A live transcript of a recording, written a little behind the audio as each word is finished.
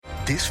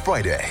This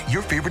Friday,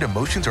 your favorite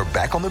emotions are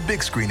back on the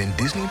big screen in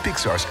Disney and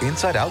Pixar's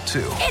Inside Out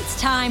 2. It's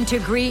time to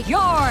greet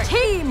your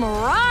Team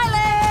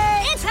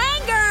Riley. It's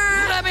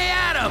anger. Let me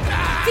at him.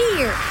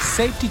 Fear.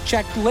 Safety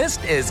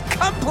checklist is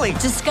complete.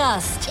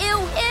 Disgust.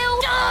 Ew.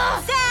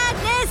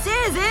 Sadness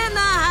is in the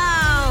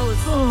house.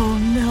 Oh,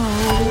 no.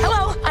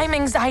 Hello, I'm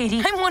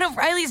anxiety. I'm one of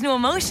Riley's new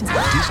emotions.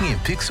 Disney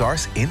and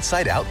Pixar's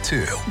Inside Out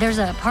 2. There's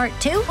a part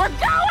 2? We're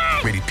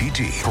going! Rated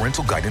PG.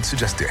 Parental guidance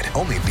suggested.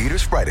 Only in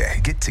theaters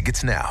Friday. Get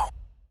tickets now.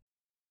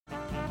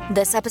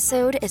 This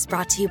episode is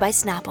brought to you by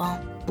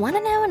Snapple. Want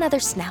to know another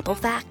Snapple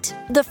fact?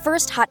 The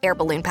first hot air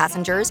balloon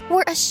passengers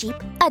were a sheep,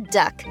 a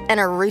duck, and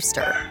a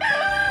rooster.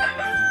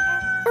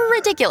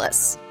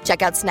 Ridiculous.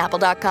 Check out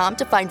Snapple.com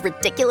to find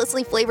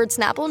ridiculously flavored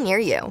Snapple near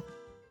you.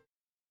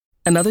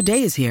 Another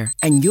day is here,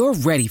 and you're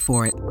ready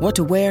for it. What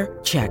to wear?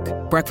 Check.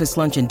 Breakfast,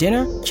 lunch, and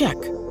dinner? Check.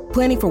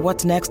 Planning for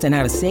what's next and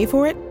how to save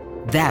for it?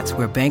 That's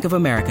where Bank of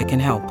America can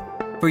help.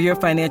 For your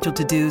financial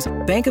to-dos,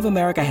 Bank of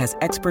America has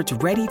experts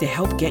ready to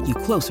help get you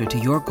closer to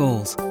your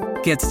goals.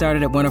 Get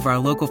started at one of our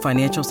local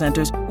financial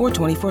centers or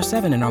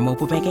 24/7 in our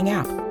mobile banking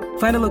app.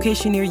 Find a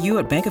location near you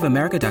at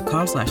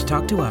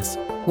bankofamerica.com/talktous.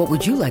 What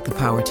would you like the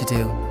power to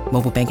do?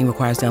 Mobile banking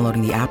requires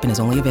downloading the app and is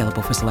only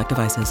available for select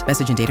devices.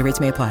 Message and data rates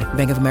may apply.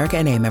 Bank of America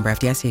NA, member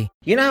FDIC.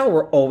 You know how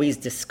we're always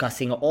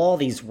discussing all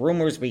these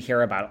rumors we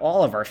hear about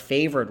all of our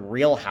favorite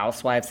Real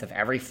Housewives of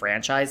every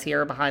franchise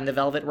here behind the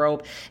velvet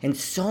rope? And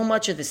so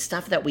much of the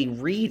stuff that we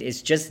read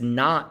is just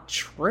not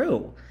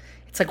true.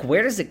 It's like,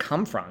 where does it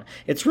come from?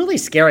 It's really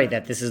scary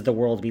that this is the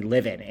world we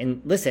live in.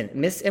 And listen,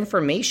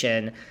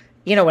 misinformation,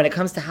 when it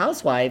comes to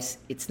housewives,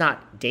 it's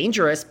not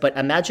dangerous, but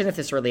imagine if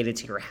this related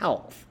to your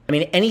health. I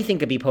mean, anything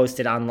could be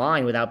posted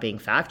online without being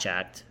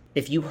fact-checked.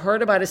 If you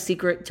heard about a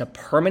secret to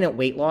permanent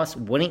weight loss,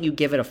 wouldn't you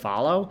give it a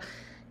follow?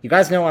 You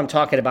guys know I'm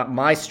talking about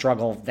my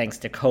struggle thanks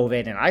to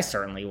COVID, and I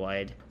certainly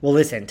would. Well,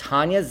 listen,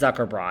 Tanya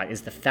Zuckerbrod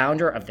is the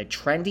founder of the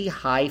trendy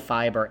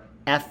high-fiber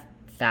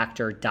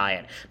F-Factor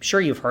diet. I'm sure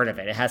you've heard of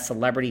it. It has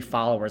celebrity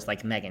followers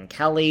like Megyn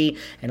Kelly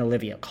and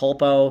Olivia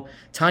Culpo.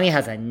 Tanya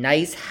has a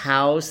nice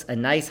house, a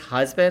nice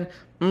husband.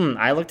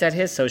 I looked at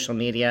his social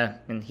media,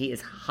 and he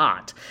is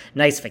hot.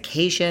 Nice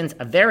vacations,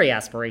 a very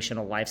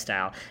aspirational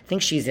lifestyle. I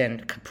think she's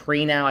in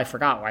Capri now. I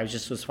forgot why. I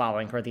was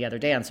following her the other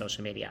day on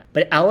social media.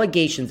 But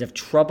allegations of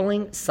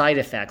troubling side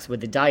effects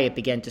with the diet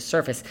began to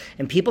surface,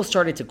 and people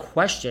started to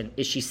question,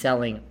 is she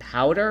selling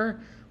powder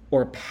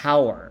or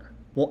power?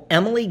 Well,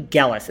 Emily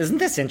Gellis, isn't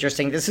this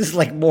interesting? This is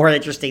more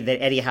interesting than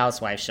any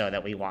housewife show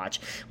that we watch.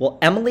 Well,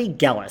 Emily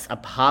Gellis, a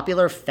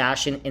popular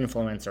fashion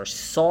influencer,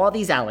 saw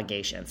these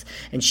allegations,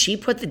 and she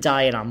put the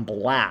diet on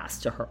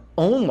blast to her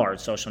own large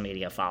social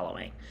media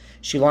following.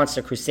 She launched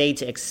a crusade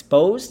to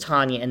expose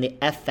Tanya and the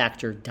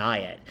F-Factor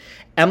diet.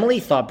 Emily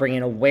thought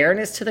bringing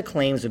awareness to the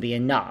claims would be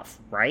enough,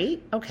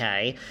 right?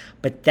 Okay,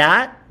 but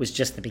that was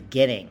just the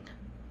beginning.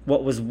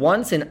 What was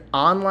once an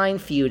online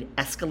feud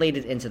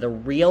escalated into the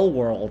real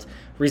world,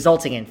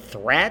 resulting in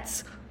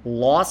threats,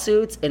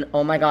 lawsuits, and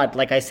oh my God,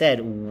 like I said,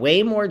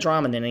 way more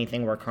drama than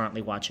anything we're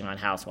currently watching on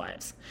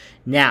Housewives.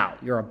 Now,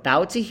 you're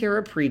about to hear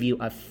a preview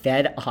of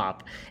Fed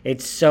Up.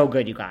 It's so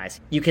good, you guys.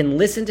 You can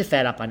listen to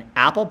Fed Up on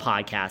Apple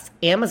Podcasts,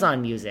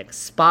 Amazon Music,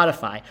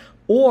 Spotify,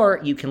 or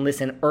you can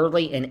listen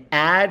early and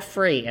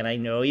ad-free, and I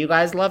know you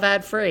guys love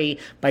ad-free,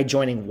 by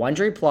joining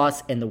Wondery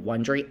Plus in the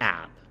Wondery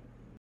app.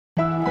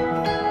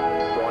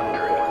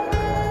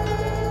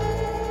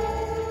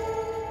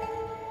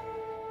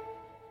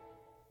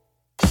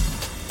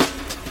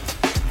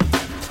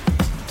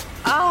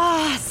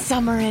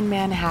 Summer in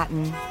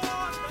Manhattan.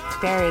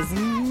 There is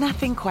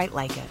nothing quite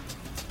like it.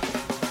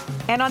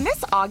 And on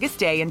this August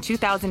day in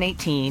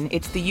 2018,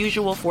 it's the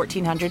usual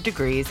 1400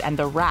 degrees and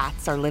the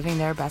rats are living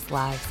their best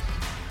lives.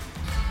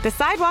 The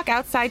sidewalk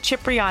outside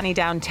Cipriani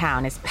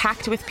downtown is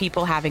packed with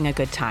people having a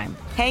good time,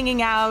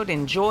 hanging out,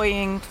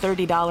 enjoying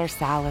 $30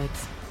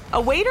 salads. A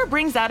waiter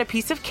brings out a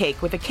piece of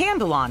cake with a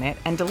candle on it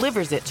and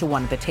delivers it to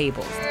one of the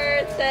tables.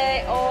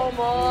 Birthday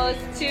almost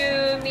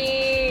to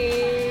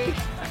me.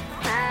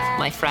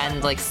 My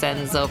friend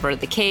sends over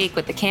the cake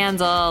with the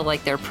candle,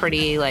 their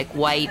pretty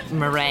white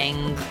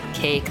meringue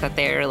cake that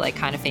they're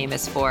kind of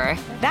famous for.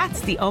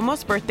 That's the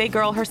almost birthday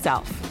girl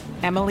herself,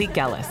 Emily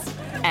Gellis.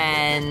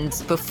 And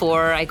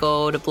before I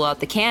go to blow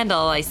out the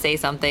candle, I say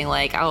something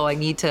like, oh, I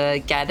need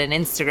to get an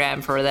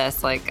Instagram for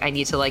this. I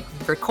need to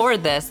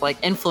record this,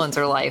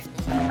 influencer life.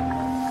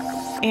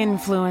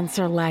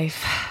 Influencer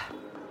life.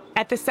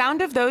 At the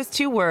sound of those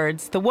two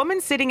words, the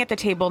woman sitting at the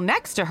table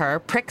next to her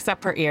pricks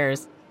up her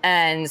ears.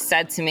 And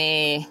said to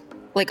me,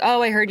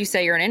 oh, I heard you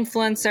say you're an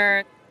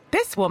influencer.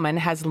 This woman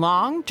has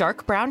long,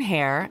 dark brown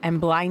hair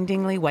and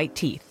blindingly white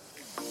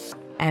teeth.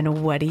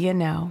 And what do you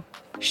know?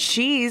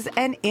 She's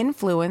an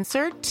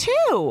influencer,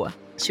 too.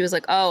 She was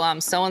like, oh,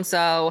 I'm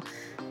so-and-so.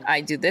 I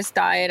do this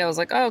diet. I was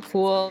like, oh,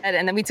 cool.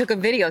 And then we took a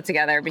video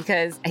together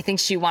because I think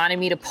she wanted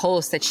me to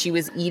post that she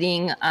was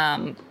eating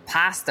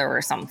pasta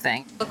or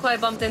something. Look who I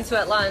bumped into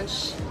at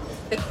lunch.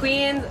 the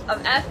queens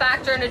of F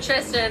Factor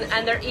Nutrition,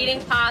 and they're eating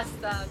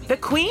pasta. The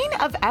queen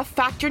of F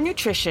Factor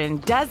Nutrition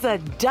does a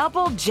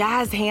double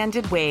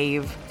jazz-handed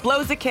wave,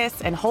 blows a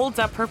kiss, and holds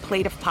up her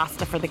plate of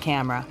pasta for the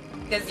camera.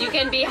 Because you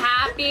can be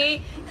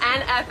happy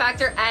and F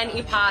Factor and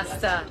eat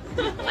pasta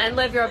and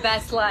live your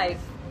best life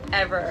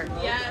ever.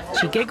 Yes.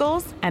 She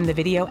giggles, and the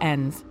video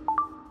ends.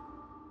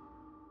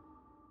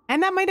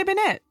 And that might have been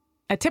it.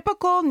 A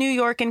typical New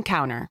York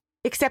encounter.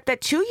 Except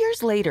that 2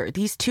 years later,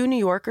 these two New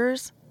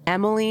Yorkers,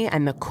 Emily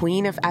and the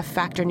queen of F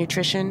Factor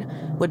Nutrition,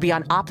 would be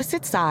on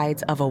opposite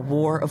sides of a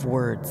war of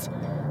words.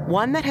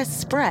 One that has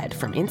spread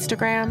from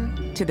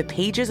Instagram to the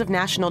pages of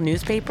national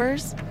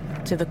newspapers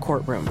to the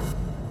courtroom.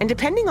 And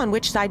depending on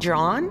which side you're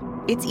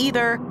on, it's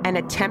either an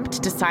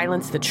attempt to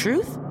silence the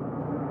truth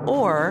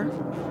or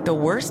the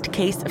worst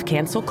case of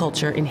cancel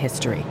culture in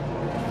history.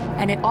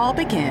 And it all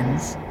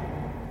begins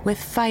with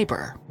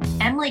fiber.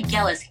 Emily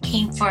Gellis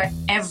came for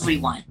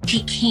everyone.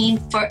 She came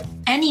for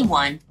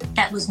anyone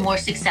that was more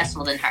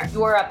successful than her.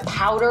 You're a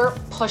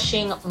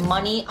powder-pushing,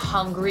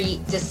 money-hungry,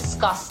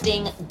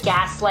 disgusting,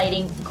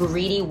 gaslighting,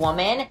 greedy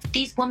woman.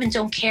 These women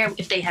don't care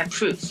if they have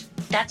proof.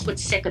 That's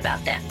what's sick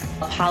about them.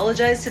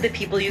 Apologize to the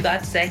people you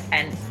got sick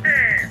and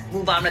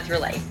move on with your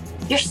life.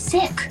 You're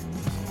sick.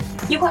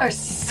 You are a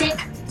sick,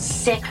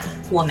 sick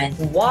woman.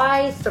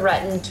 Why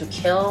threaten to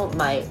kill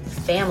my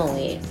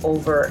family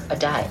over a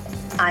diet?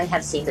 I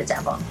have seen the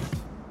devil.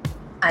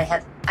 I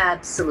have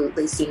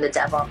absolutely seen the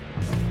devil.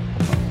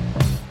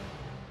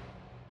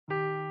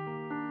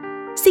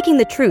 Seeking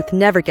the truth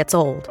never gets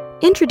old.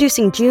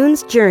 Introducing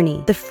June's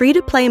Journey, the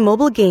free-to-play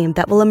mobile game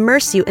that will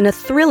immerse you in a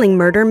thrilling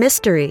murder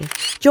mystery.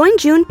 Join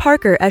June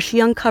Parker as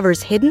she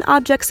uncovers hidden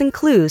objects and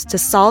clues to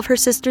solve her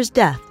sister's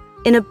death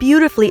in a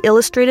beautifully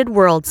illustrated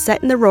world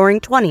set in the Roaring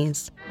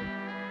 '20s.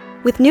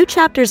 With new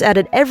chapters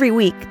added every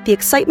week, the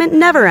excitement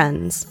never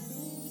ends.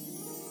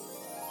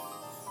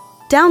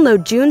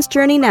 Download June's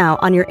Journey now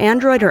on your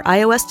Android or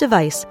iOS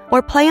device,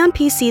 or play on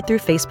PC through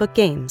Facebook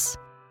Games.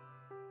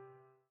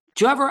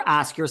 Do you ever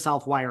ask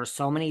yourself why are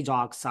so many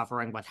dogs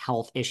suffering with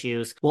health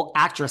issues? Well,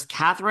 actress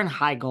Katherine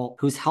Heigl,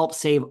 who's helped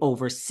save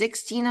over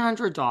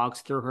 1,600 dogs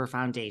through her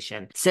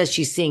foundation, says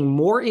she's seeing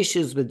more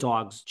issues with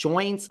dogs'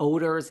 joints,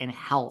 odors, and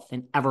health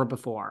than ever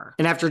before.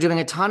 And after doing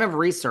a ton of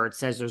research,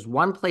 says there's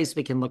one place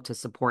we can look to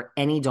support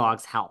any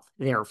dog's health: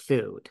 their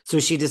food. So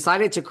she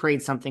decided to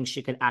create something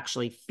she could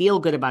actually feel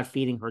good about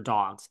feeding her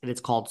dogs, and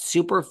it's called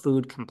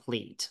Superfood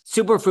Complete.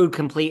 Superfood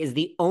Complete is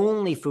the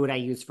only food I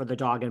use for the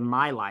dog in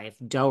my life,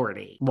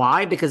 Doherty.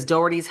 Why? Because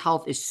Doherty's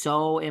health is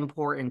so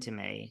important to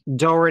me.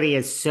 Doherty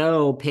is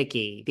so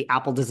picky. The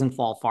apple doesn't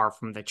fall far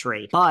from the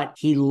tree, but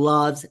he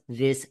loves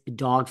this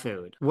dog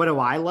food. What do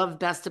I love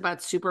best about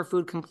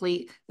Superfood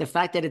Complete? The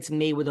fact that it's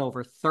made with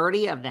over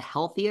 30 of the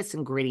healthiest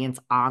ingredients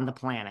on the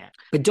planet.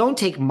 But don't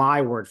take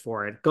my word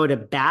for it. Go to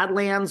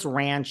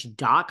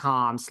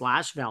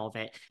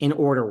badlandsranch.com/velvet and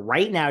order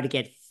right now to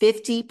get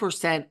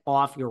 50%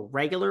 off your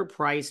regular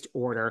priced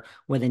order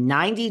with a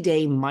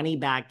 90-day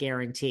money-back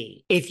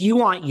guarantee. If you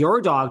want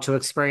your dog to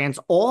experience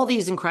all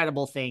these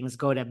incredible things,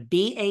 go to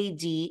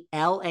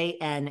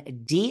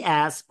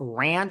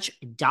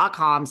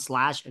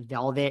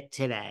badlandsranch.com/velvet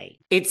today.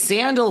 It's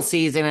sandal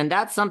season, and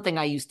that's something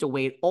I used to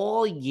wait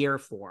all year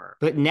for.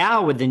 But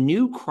now with the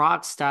new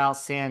Crocs style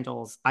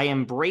sandals, I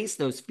embrace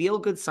those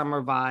feel-good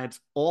summer vibes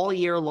all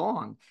year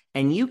long.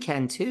 And you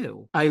can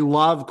too. I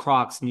love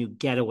Crocs' new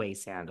Getaway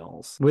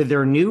sandals. With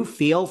their new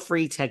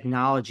feel-free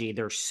technology,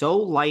 they're so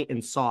light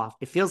and soft,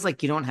 it feels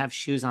like you don't have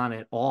shoes on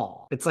at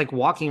all. It's like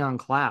walking on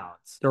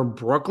clouds. They're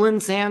Brooklyn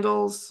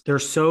sandals. They're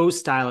so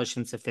stylish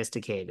and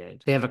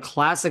sophisticated. They have a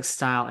classic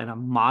style and a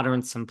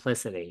modern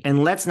simplicity.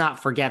 And let's not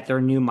forget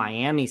their new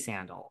Miami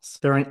sandals.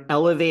 They're an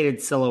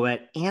elevated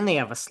silhouette and they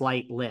have a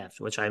slight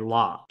lift, which I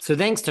love. So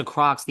thanks to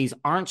Crocs, these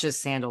aren't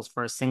just sandals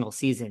for a single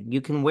season.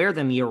 You can wear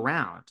them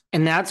year-round.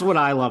 And that's what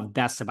I love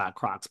best about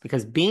Crocs,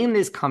 because being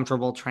this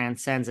comfortable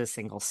transcends a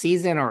single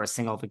season or a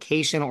single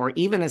vacation or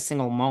even a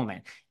single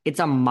moment.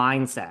 It's a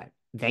mindset.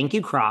 Thank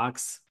you,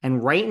 Crocs.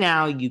 And right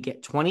now you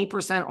get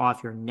 20%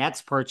 off your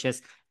next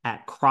purchase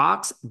at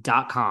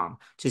crocs.com.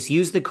 Just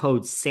use the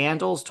code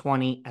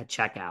SANDALS20 at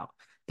checkout.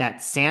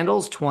 That's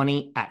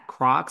SANDALS20 at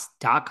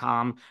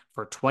crocs.com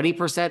for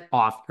 20%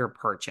 off your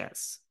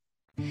purchase.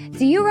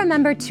 Do you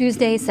remember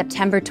Tuesday,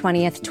 September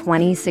 20th,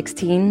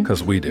 2016?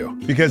 Because we do.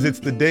 Because it's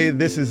the day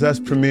This Is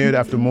Us premiered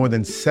after more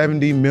than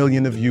 70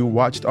 million of you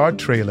watched our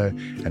trailer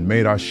and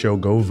made our show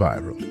go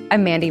viral.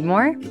 I'm Mandy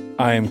Moore.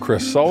 I am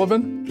Chris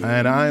Sullivan.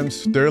 And I am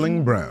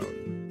Sterling Brown.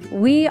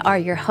 We are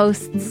your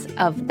hosts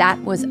of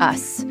That Was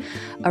Us,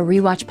 a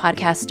rewatch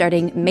podcast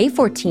starting May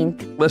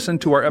 14th. Listen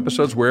to our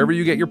episodes wherever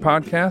you get your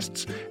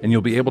podcasts, and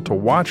you'll be able to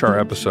watch our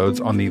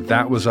episodes on the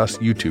That Was Us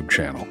YouTube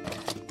channel.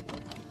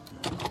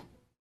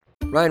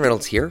 Ryan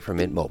Reynolds here from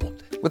Mint Mobile.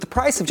 With the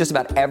price of just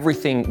about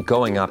everything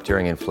going up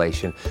during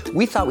inflation,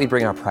 we thought we'd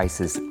bring our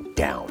prices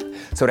down.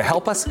 So to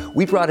help us,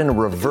 we brought in a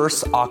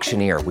reverse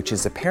auctioneer, which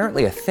is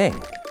apparently a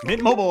thing.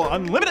 Mint Mobile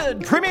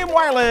Unlimited Premium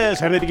Wireless.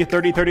 How to get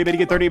 30, 30, bit to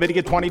get 30, bit to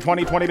get 20,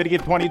 20, 20, bit to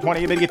get 20,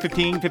 20, bit to get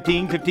 15,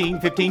 15,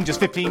 15, 15, just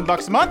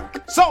 $15 a month?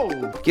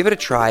 Sold! Give it a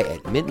try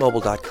at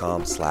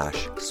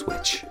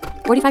mintmobile.com/switch.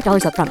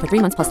 $45 up front for 3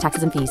 months plus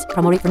taxes and fees.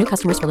 Promo rate for new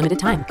customers for limited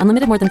time.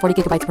 Unlimited more than 40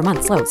 gigabytes per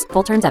month. Slows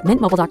full terms at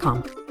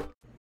mintmobile.com.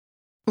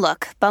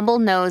 Look, Bumble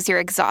knows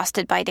you're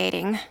exhausted by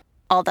dating.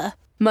 All the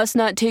must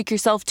not take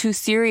yourself too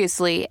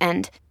seriously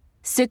and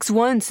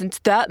 6'1"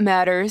 since that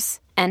matters.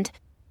 And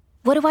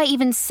what do I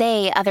even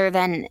say other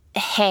than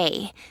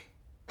hey?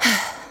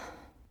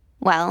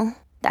 Well,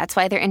 that's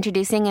why they're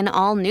introducing an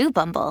all-new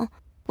Bumble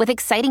with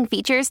exciting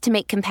features to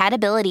make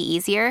compatibility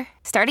easier,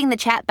 starting the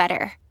chat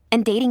better,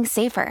 and dating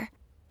safer.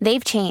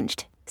 They've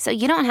changed, so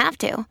you don't have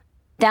to.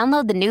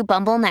 Download the new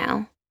Bumble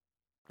now.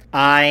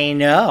 I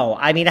know.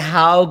 I mean,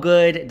 how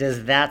good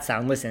does that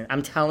sound? Listen,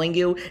 I'm telling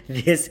you,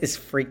 this is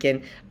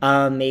freaking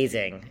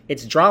amazing.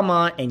 It's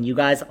drama, and you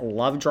guys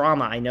love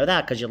drama. I know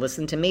that because you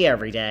listen to me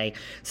every day.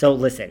 So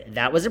listen,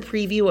 that was a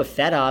preview of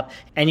Fed Up,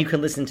 and you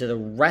can listen to the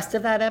rest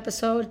of that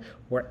episode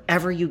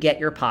wherever you get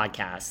your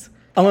podcasts.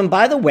 Oh, and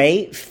by the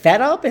way,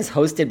 Fed Up is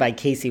hosted by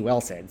Casey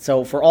Wilson.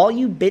 So for all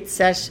you Bit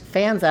Sesh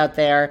fans out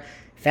there,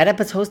 Fed Up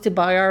is hosted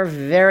by our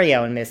very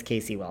own Miss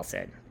Casey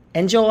Wilson.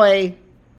 Enjoy!